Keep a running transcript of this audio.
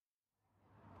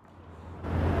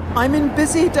I'm in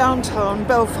busy downtown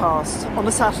Belfast on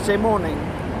a Saturday morning.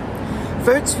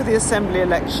 Votes for the Assembly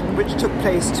election, which took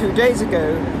place 2 days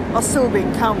ago, are still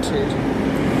being counted.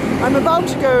 I'm about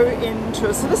to go into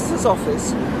a solicitor's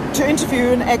office to interview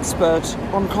an expert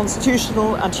on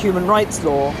constitutional and human rights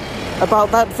law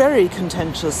about that very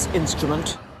contentious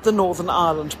instrument, the Northern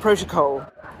Ireland Protocol.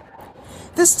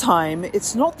 This time,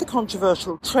 it's not the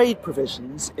controversial trade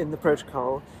provisions in the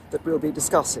protocol that we'll be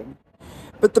discussing,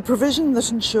 but the provision that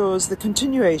ensures the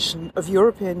continuation of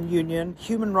European Union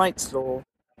human rights law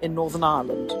in Northern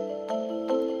Ireland.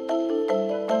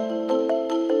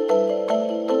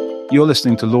 You're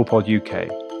listening to LawPod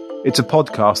UK. It's a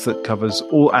podcast that covers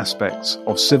all aspects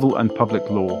of civil and public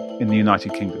law in the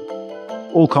United Kingdom.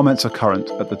 All comments are current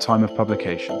at the time of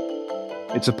publication.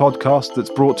 It's a podcast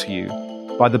that's brought to you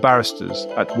by the barristers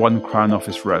at 1 Crown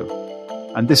Office Row,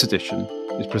 and this edition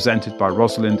is presented by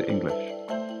Rosalind English.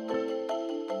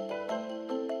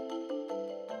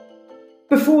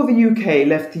 Before the UK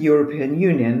left the European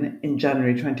Union in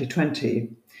January 2020,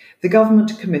 the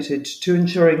government committed to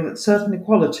ensuring that certain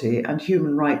equality and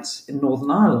human rights in Northern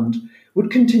Ireland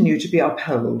would continue to be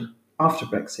upheld after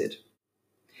Brexit.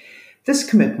 This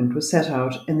commitment was set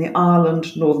out in the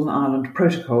Ireland-Northern Ireland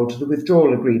Protocol to the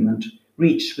Withdrawal Agreement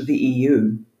reached with the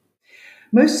EU.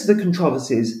 Most of the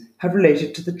controversies have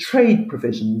related to the trade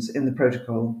provisions in the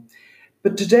protocol,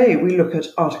 but today we look at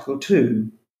Article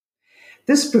 2.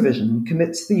 This provision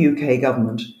commits the UK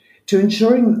government to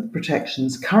ensuring that the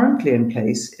protections currently in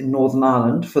place in Northern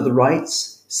Ireland for the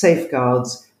rights,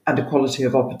 safeguards and equality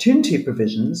of opportunity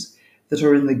provisions that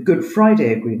are in the Good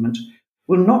Friday Agreement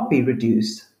will not be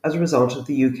reduced as a result of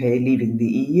the UK leaving the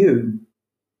EU.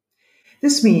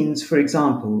 This means, for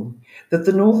example, that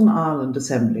the Northern Ireland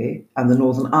Assembly and the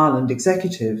Northern Ireland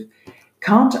Executive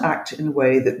can't act in a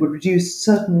way that would reduce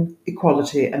certain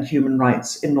equality and human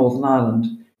rights in Northern Ireland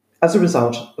as a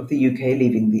result of the UK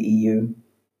leaving the EU.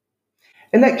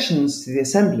 Elections to the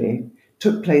Assembly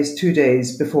took place 2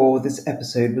 days before this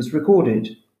episode was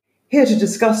recorded. Here to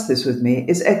discuss this with me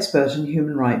is expert in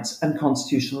human rights and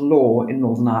constitutional law in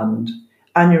Northern Ireland,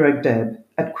 Anurag Deb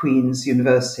at Queen's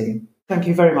University. Thank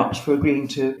you very much for agreeing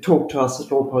to talk to us at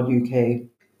LawPod UK.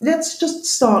 Let's just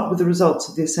start with the results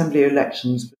of the Assembly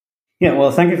elections. Yeah, well,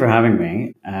 thank you for having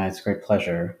me. It's a great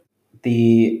pleasure.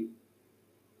 The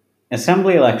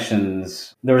Assembly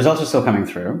elections, the results are still coming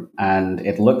through, and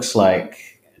it looks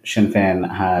like Sinn Féin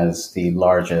has the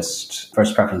largest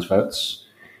first preference votes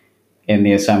in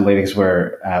the Assembly because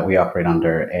we operate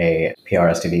under a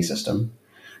PRSTV system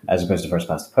as opposed to first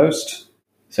past the post.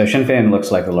 So Sinn Féin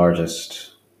looks like the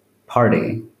largest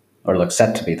party, or looks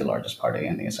set to be the largest party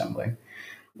in the Assembly,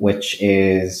 which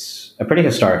is a pretty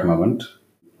historic moment.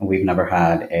 We've never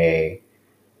had a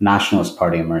nationalist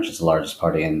party emerge as the largest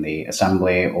party in the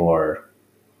Assembly or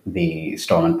the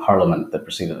Stormont Parliament that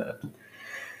preceded it.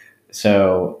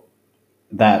 So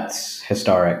that's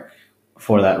historic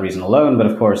for that reason alone. But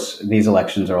of course, these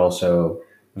elections are also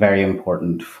very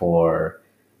important for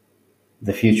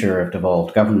the future of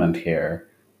devolved government here,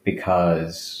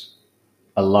 because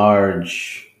a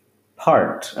large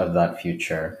part of that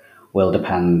future will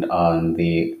depend on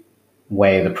the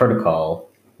way the protocol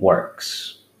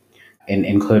works,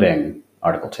 including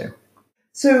Article 2.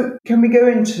 So can we go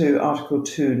into Article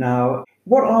 2 now?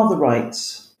 What are the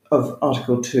rights of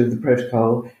Article 2 of the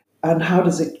protocol, and how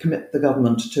does it commit the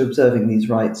government to observing these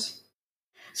rights?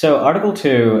 So Article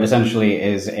 2 essentially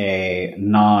is a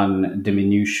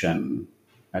non-diminution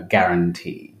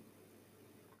guarantee.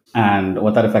 And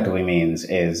what that effectively means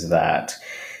is that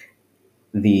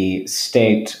the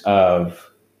state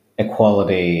of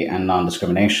equality and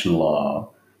non-discrimination law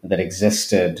that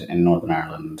existed in Northern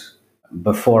Ireland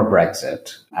before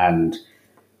Brexit, and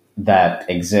that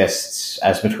exists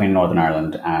as between Northern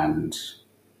Ireland and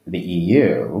the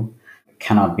EU,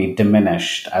 cannot be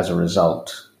diminished as a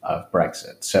result of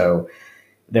Brexit. So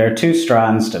there are two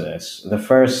strands to this. The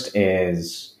first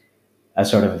is a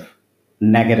sort of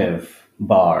negative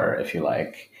bar, if you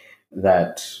like,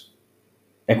 that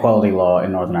equality law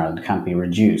in Northern Ireland can't be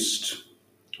reduced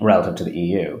relative to the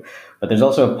EU. But there's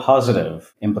also a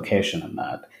positive implication in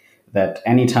that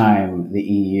anytime the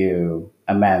EU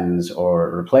amends or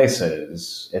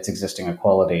replaces its existing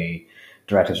equality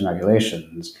directives and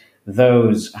regulations,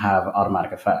 those have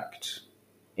automatic effect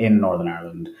in Northern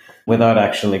Ireland without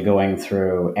actually going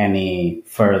through any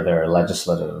further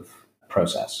legislative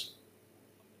process.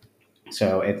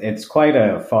 So it's quite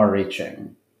a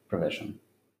far-reaching provision.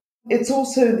 It's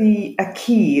also the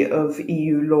acquis of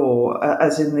EU law,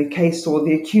 as in the case law,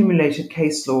 the accumulated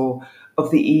case law of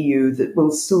the EU that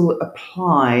will still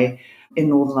apply in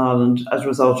Northern Ireland as a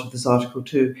result of this Article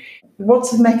 2.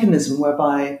 What's the mechanism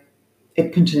whereby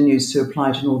it continues to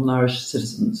apply to Northern Irish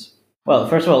citizens? Well,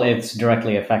 first of all, it's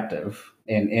directly effective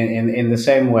in the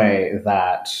same way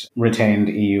that retained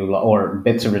EU law or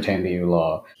bits of retained EU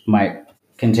law might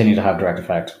continue to have direct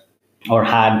effect or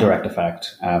had direct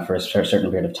effect for a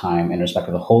certain period of time in respect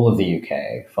of the whole of the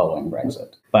UK following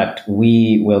Brexit. But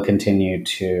we will continue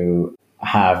to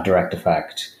have direct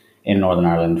effect in Northern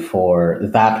Ireland for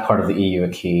that part of the EU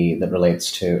acquis that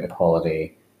relates to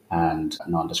equality and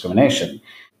non-discrimination.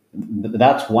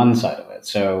 That's one side of it.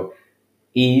 So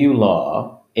EU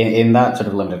law, in that sort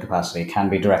of limited capacity, can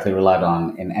be directly relied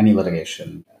on in any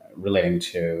litigation relating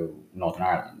to Northern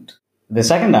Ireland. The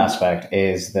second aspect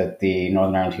is that the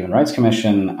Northern Ireland Human Rights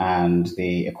Commission and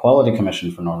the Equality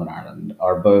Commission for Northern Ireland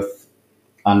are both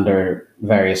under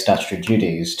various statutory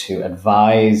duties to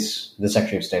advise the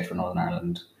Secretary of State for Northern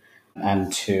Ireland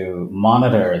and to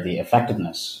monitor the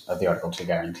effectiveness of the Article 2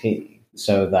 guarantee,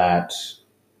 so that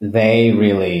they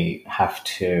really have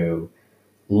to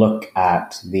look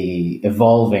at the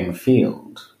evolving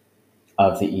field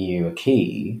of the EU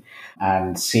acquis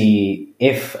and see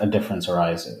if a difference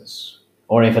arises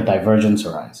or if a divergence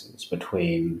arises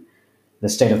between the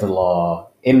state of the law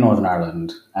in Northern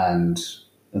Ireland and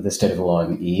the state of the law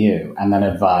in the EU, and then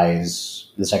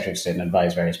advise the Secretary of State and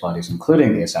advise various bodies,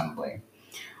 including the Assembly,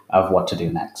 of what to do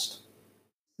next.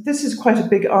 This is quite a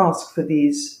big ask for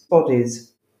these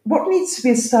bodies. What needs to be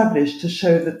established to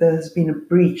show that there has been a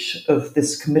breach of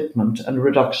this commitment and a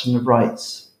reduction of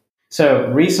rights? So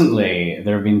recently,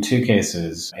 there have been two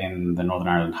cases in the Northern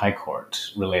Ireland High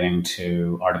Court relating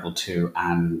to Article 2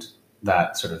 and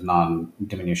that sort of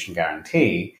non-diminution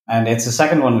guarantee. And it's the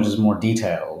second one which is more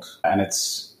detailed, and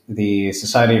it's the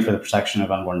Society for the Protection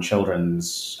of Unborn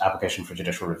Children's application for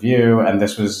judicial review. And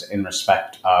this was in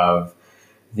respect of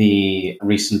the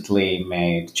recently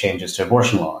made changes to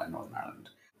abortion law in Northern Ireland.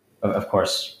 Of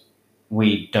course,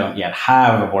 we don't yet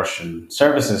have abortion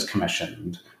services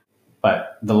commissioned,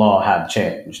 but the law had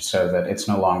changed so that it's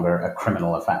no longer a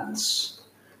criminal offence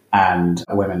and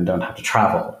women don't have to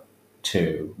travel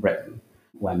to Britain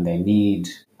when they need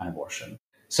an abortion.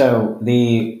 So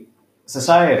the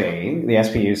society, the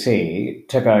SPUC,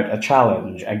 took out a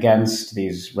challenge against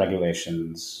these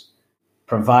regulations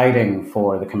providing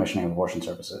for the commissioning of abortion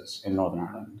services in Northern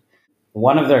Ireland.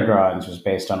 One of their grounds was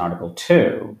based on Article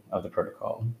 2 of the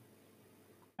protocol,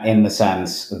 in the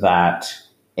sense that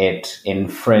it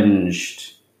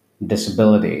infringed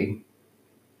disability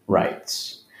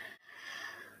rights,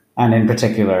 and in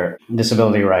particular,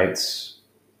 disability rights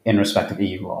in respect of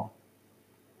EU law.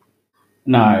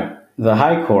 Now, the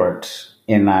High Court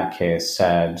in that case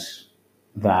said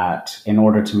that in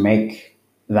order to make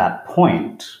that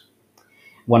point,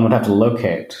 one would have to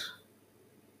locate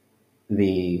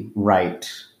the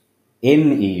right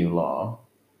in EU law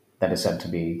that is said to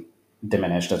be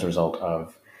diminished as a result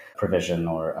of provision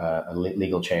or a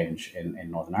legal change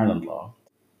in Northern Ireland law.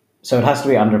 So it has to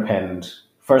be underpinned,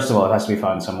 first of all, it has to be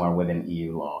found somewhere within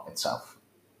EU law itself.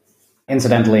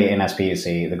 Incidentally, in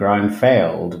SPUC, the ground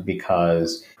failed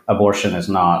because abortion is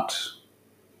not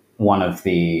one of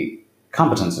the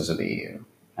competences of the EU.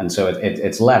 And so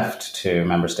it's left to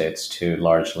member states to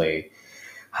largely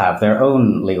have their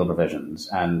own legal provisions,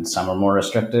 and some are more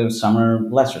restrictive, some are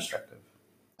less restrictive.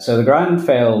 So the ground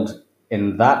failed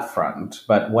in that front,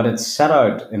 but what it set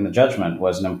out in the judgment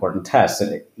was an important test,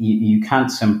 that you can't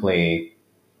simply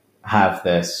have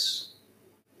this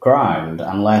ground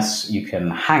unless you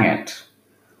can hang it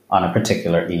on a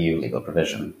particular EU legal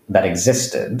provision that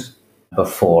existed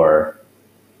before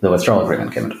the withdrawal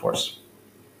agreement came into force.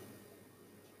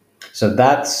 So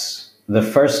that's the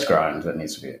first ground that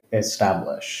needs to be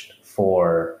established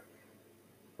for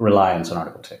reliance on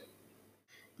Article 2.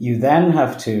 You then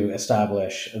have to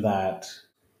establish that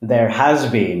there has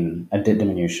been a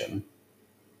diminution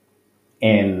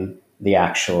in the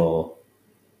actual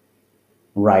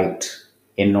right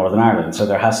in Northern Ireland. So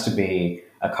there has to be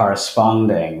a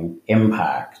corresponding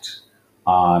impact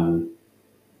on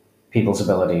people's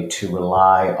ability to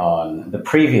rely on the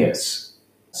previous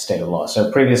state of law.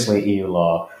 So previously, EU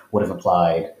law would have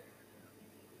applied,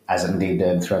 as it indeed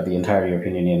did throughout the entire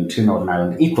European Union, to Northern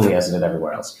Ireland equally as it did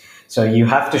everywhere else. So you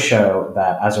have to show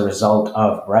that as a result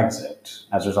of Brexit,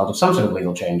 as a result of some sort of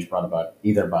legal change brought about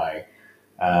either by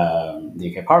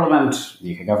the UK Parliament,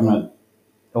 the UK government,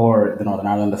 or the Northern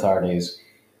Ireland authorities,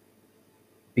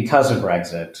 because of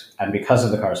Brexit and because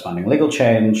of the corresponding legal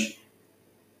change,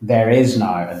 there is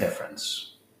now a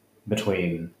difference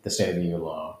between the state of EU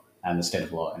law and the state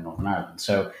of law in Northern Ireland.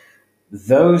 So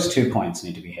those 2 points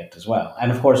need to be hit as well.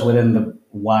 And of course, within the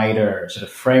wider sort of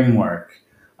framework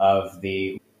of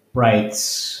the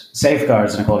rights,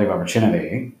 safeguards, and equality of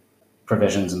opportunity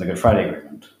provisions in the Good Friday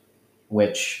Agreement,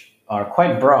 which are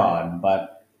quite broad,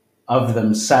 but of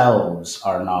themselves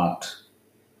are not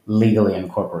legally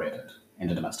incorporated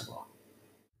into domestic law.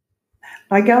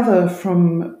 I gather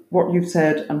from what you've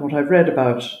said and what I've read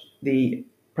about the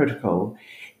protocol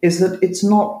is that it's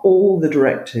not all the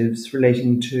directives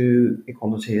relating to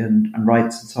equality and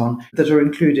rights and so on that are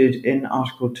included in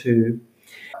Article 2.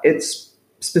 It's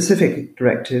specific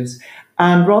directives.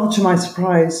 And rather to my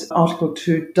surprise, Article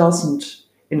 2 doesn't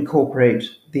incorporate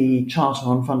the Charter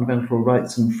on Fundamental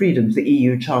Rights and Freedoms, the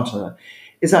EU Charter.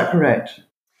 Is that correct?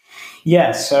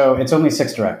 Yes, so it's only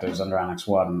 6 directives under Annex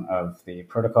 1 of the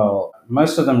protocol.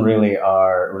 Most of them really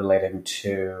are relating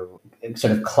to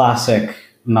sort of classic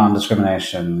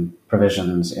non-discrimination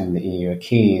provisions in the EU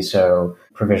acquis, so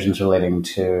provisions relating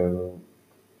to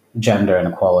gender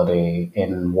inequality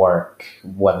in work,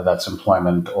 whether that's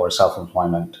employment or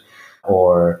self-employment,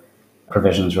 or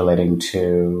provisions relating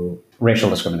to racial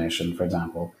discrimination, for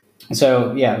example.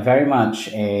 So, yeah, very much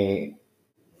a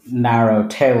narrow,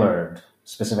 tailored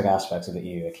specific aspects of the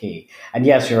EU acquis. And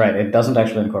yes, you're right, it doesn't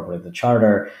actually incorporate the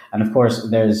Charter. And of course,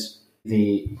 there's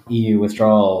the EU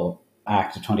Withdrawal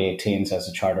Act of 2018 says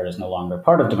the Charter is no longer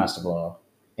part of domestic law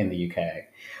in the UK.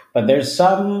 But there's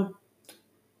some,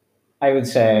 I would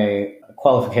say,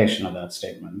 qualification of that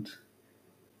statement,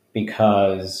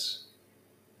 because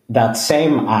that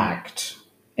same act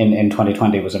in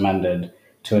 2020 was amended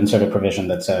to insert a provision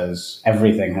that says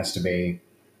everything has to be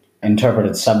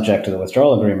interpreted subject to the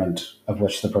withdrawal agreement of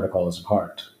which the protocol is a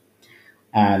part.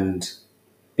 And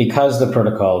because the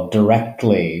protocol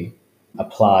directly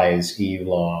applies EU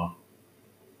law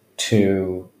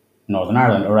to Northern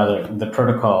Ireland, or rather the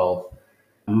protocol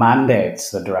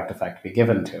mandates that direct effect be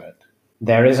given to it,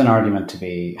 there is an argument to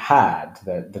be had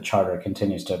that the Charter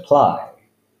continues to apply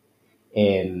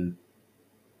in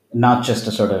not just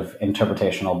a sort of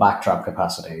interpretational backdrop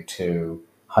capacity to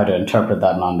how to interpret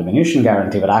that non-diminution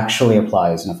guarantee, but actually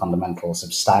applies in a fundamental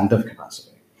substantive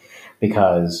capacity.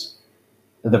 Because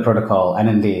the protocol, and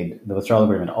indeed the withdrawal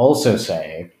agreement, also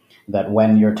say that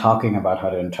when you're talking about how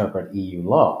to interpret EU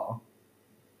law,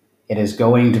 it is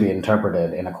going to be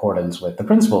interpreted in accordance with the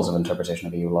principles of interpretation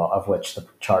of EU law, of which the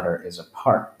Charter is a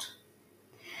part.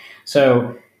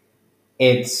 So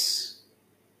it's,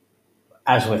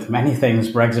 as with many things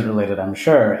Brexit-related, I'm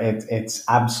sure, it's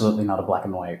absolutely not a black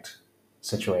and white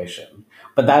situation.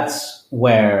 But that's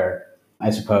where, I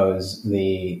suppose,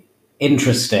 the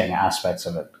interesting aspects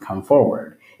of it come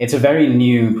forward. It's a very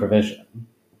new provision,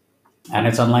 and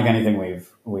it's unlike anything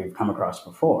we've come across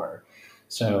before.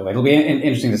 So it'll be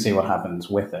interesting to see what happens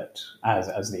with it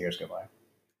as the years go by.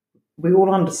 We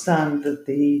all understand that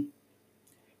the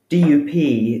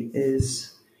DUP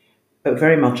is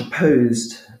very much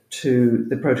opposed to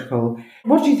the protocol.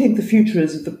 What do you think the future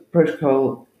is of the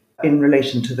protocol in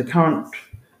relation to the current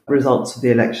results of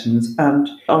the elections and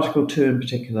Article 2 in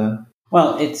particular?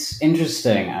 Well, it's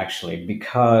interesting, actually,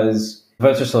 because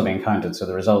votes are still being counted, so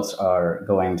the results are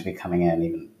going to be coming in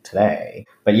even today.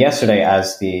 But yesterday,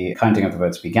 as the counting of the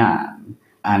votes began,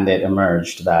 and it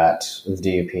emerged that the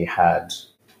DUP had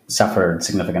suffered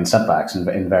significant setbacks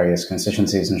in various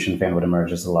constituencies, and Sinn Féin would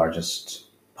emerge as the largest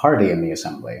party in the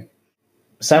Assembly.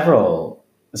 Several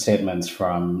statements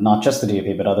from not just the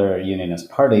DUP, but other unionist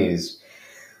parties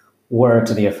were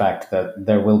to the effect that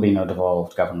there will be no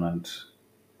devolved government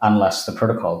unless the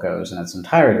protocol goes in its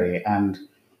entirety. And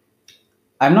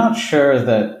I'm not sure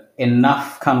that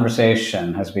enough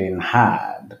conversation has been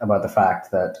had about the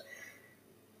fact that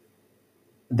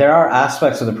there are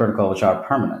aspects of the protocol which are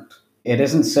permanent. It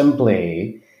isn't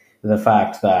simply the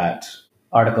fact that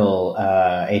Article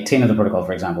 18 of the protocol,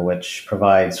 for example, which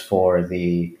provides for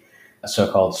the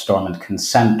so-called Stormont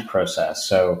consent process.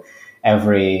 So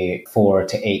every 4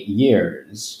 to 8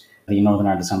 years, the Northern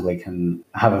Ireland Assembly can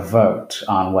have a vote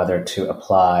on whether to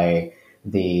apply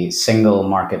the single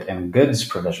market and goods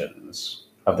provisions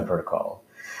of the protocol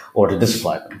or to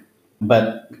disapply them.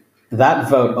 But that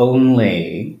vote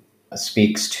only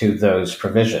speaks to those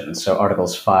provisions, so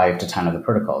Articles 5 to 10 of the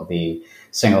protocol, the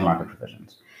single market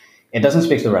provisions. It doesn't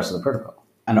speak to the rest of the protocol.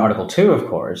 And Article 2, of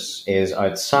course, is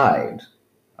outside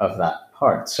of that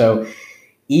part. So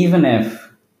even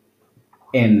if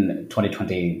in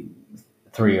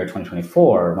 2023 or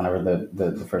 2024, whenever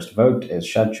the first vote is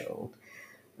scheduled,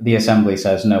 the Assembly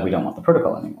says, no, we don't want the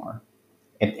protocol anymore.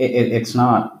 It's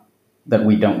not that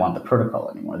we don't want the protocol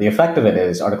anymore. The effect of it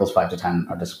is Articles 5 to 10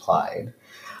 are disapplied,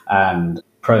 and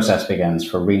process begins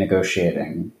for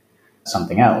renegotiating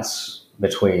something else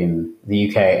between the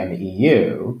UK and the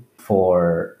EU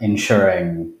for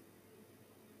ensuring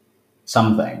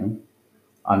something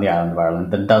on the island of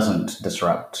Ireland that doesn't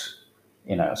disrupt,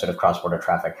 sort of cross-border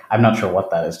traffic. I'm not sure what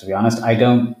that is, to be honest.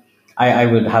 I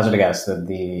would hazard a guess that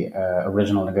the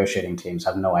original negotiating teams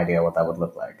have no idea what that would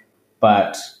look like.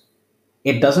 But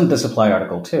it doesn't disapply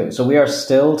Article 2. So we are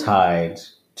still tied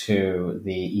to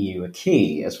the EU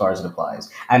acquis as far as it applies.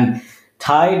 And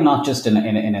tied not just in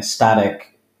a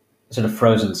static, sort of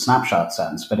frozen snapshot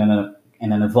sense, but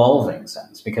in an evolving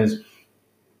sense. Because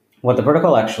what the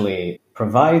protocol actually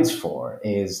provides for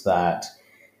is that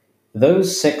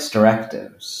those 6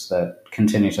 directives that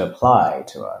continue to apply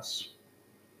to us,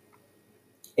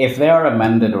 if they are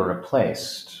amended or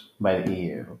replaced by the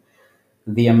EU,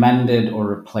 the amended or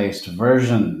replaced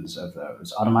versions of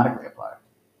those automatically apply.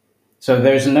 So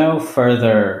there's no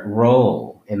further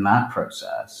role in that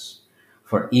process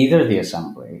for either the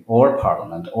Assembly or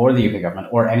Parliament or the UK government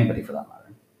or anybody for that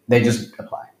matter. They just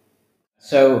apply.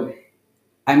 So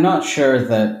I'm not sure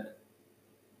that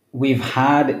we've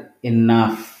had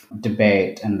enough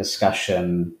debate and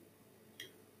discussion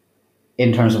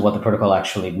in terms of what the protocol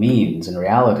actually means in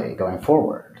reality going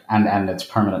forward and its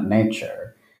permanent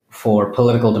nature for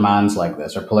political demands like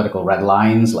this or political red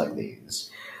lines like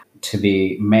these to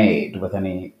be made with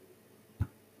any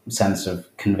sense of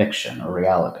conviction or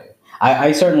reality.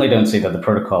 I certainly don't see that the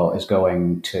protocol is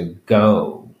going to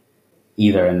go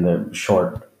either in the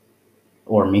short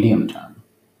or medium term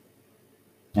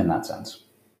in that sense.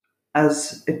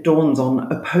 As it dawns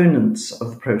on opponents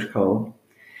of the protocol,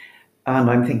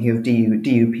 and I'm thinking of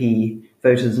DUP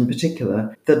voters in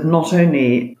particular, that not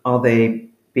only are they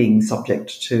being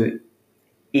subject to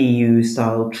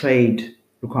EU-style trade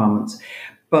requirements,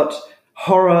 but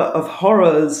horror of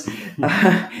horrors,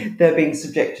 they're being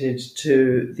subjected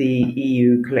to the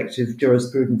EU collective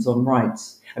jurisprudence on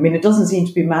rights. I mean, it doesn't seem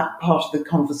to be part of the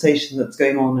conversation that's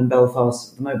going on in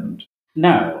Belfast at the moment.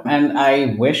 No, and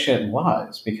I wish it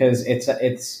was, because it's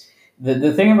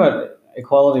the thing about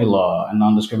equality law and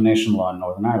non-discrimination law in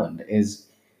Northern Ireland is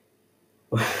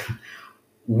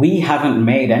we haven't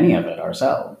made any of it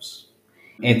ourselves.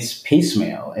 It's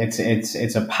piecemeal.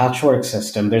 It's a patchwork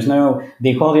system. The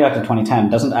Equality Act of 2010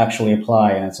 doesn't actually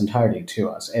apply in its entirety to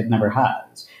us. It never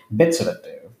has. Bits of it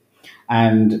do.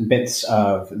 And bits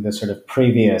of the sort of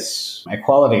previous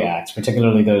equality acts,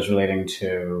 particularly those relating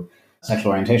to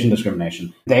sexual orientation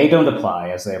discrimination, they don't apply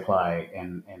as they apply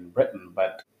in Britain,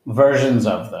 but versions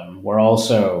of them were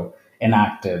also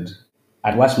enacted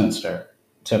at Westminster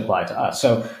to apply to us.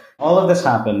 So all of this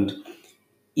happened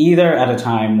either at a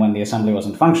time when the Assembly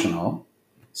wasn't functional,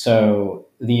 so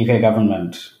the UK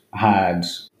government had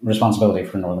responsibility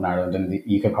for Northern Ireland and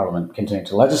the UK Parliament continued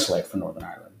to legislate for Northern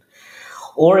Ireland,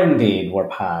 or indeed were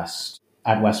passed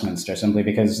at Westminster simply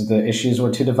because the issues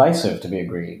were too divisive to be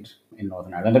agreed in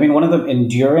Northern Ireland. I mean, one of the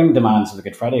enduring demands of the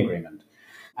Good Friday Agreement,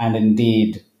 and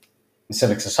indeed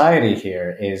civic society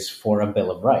here, is for a Bill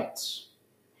of Rights.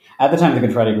 At the time the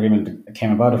Good Friday Agreement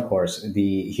came about, of course,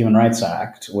 the Human Rights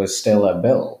Act was still a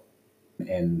bill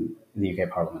in the UK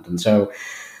Parliament. And so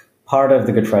part of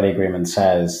the Good Friday Agreement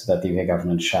says that the UK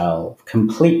government shall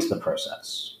complete the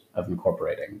process of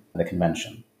incorporating the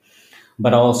convention,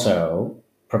 but also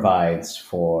provides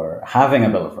for having a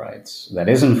Bill of Rights that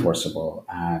is enforceable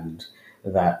and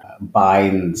that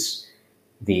binds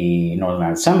the Northern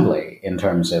Ireland Assembly in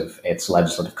terms of its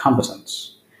legislative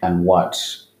competence and what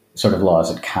sort of laws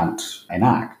it can't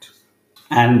enact.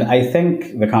 And I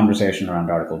think the conversation around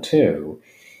Article 2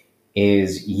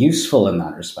 is useful in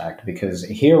that respect, because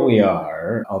here we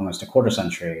are almost a quarter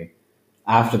century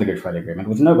after the Good Friday Agreement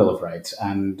with no Bill of Rights.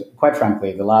 And quite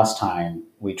frankly, the last time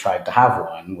we tried to have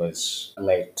one was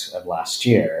late of last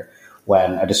year,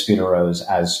 when a dispute arose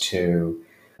as to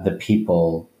the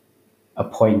people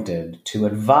appointed to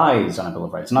advise on a Bill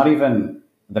of Rights, not even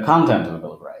the content of a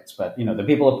Bill of Rights, but the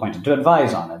people appointed to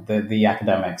advise on it, the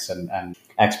academics and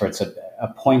experts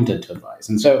appointed to advise.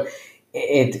 And so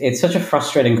it's such a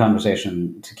frustrating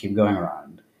conversation to keep going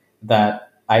around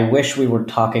that I wish we were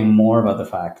talking more about the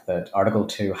fact that Article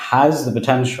 2 has the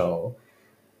potential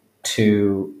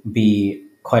to be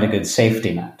quite a good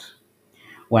safety net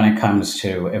when it comes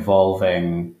to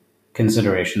evolving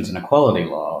considerations in equality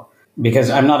law, because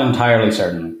I'm not entirely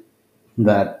certain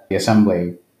that the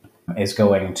Assembly is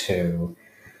going to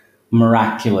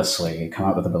miraculously come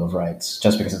out with a Bill of Rights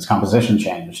just because its composition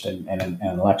changed in an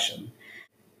election.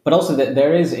 But also that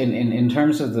there is, in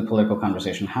terms of the political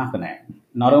conversation happening,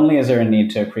 not only is there a need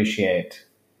to appreciate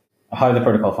how the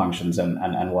protocol functions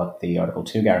and what the Article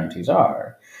 2 guarantees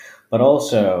are, but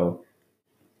also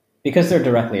because they're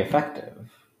directly effective,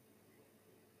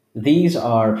 these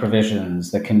are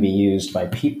provisions that can be used by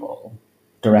people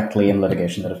directly in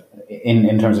litigation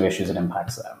in terms of issues that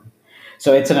impacts them.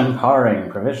 So it's an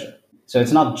empowering provision. So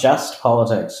it's not just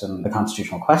politics and the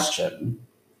constitutional question,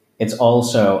 it's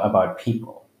also about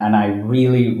people. And I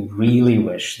really, really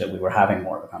wish that we were having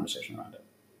more of a conversation around it.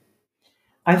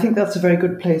 I think that's a very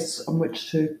good place on which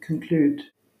to conclude.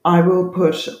 I will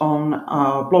put on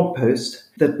our blog post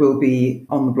that will be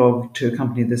on the blog to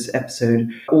accompany this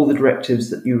episode all the directives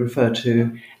that you refer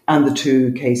to and the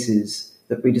two cases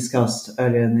that we discussed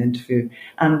earlier in the interview.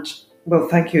 And, well,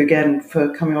 thank you again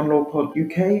for coming on LawPod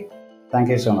UK. Thank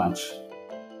you so much.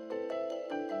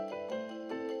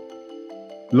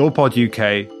 LawPod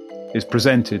UK is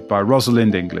presented by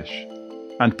Rosalind English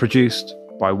and produced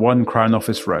by One Crown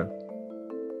Office Row.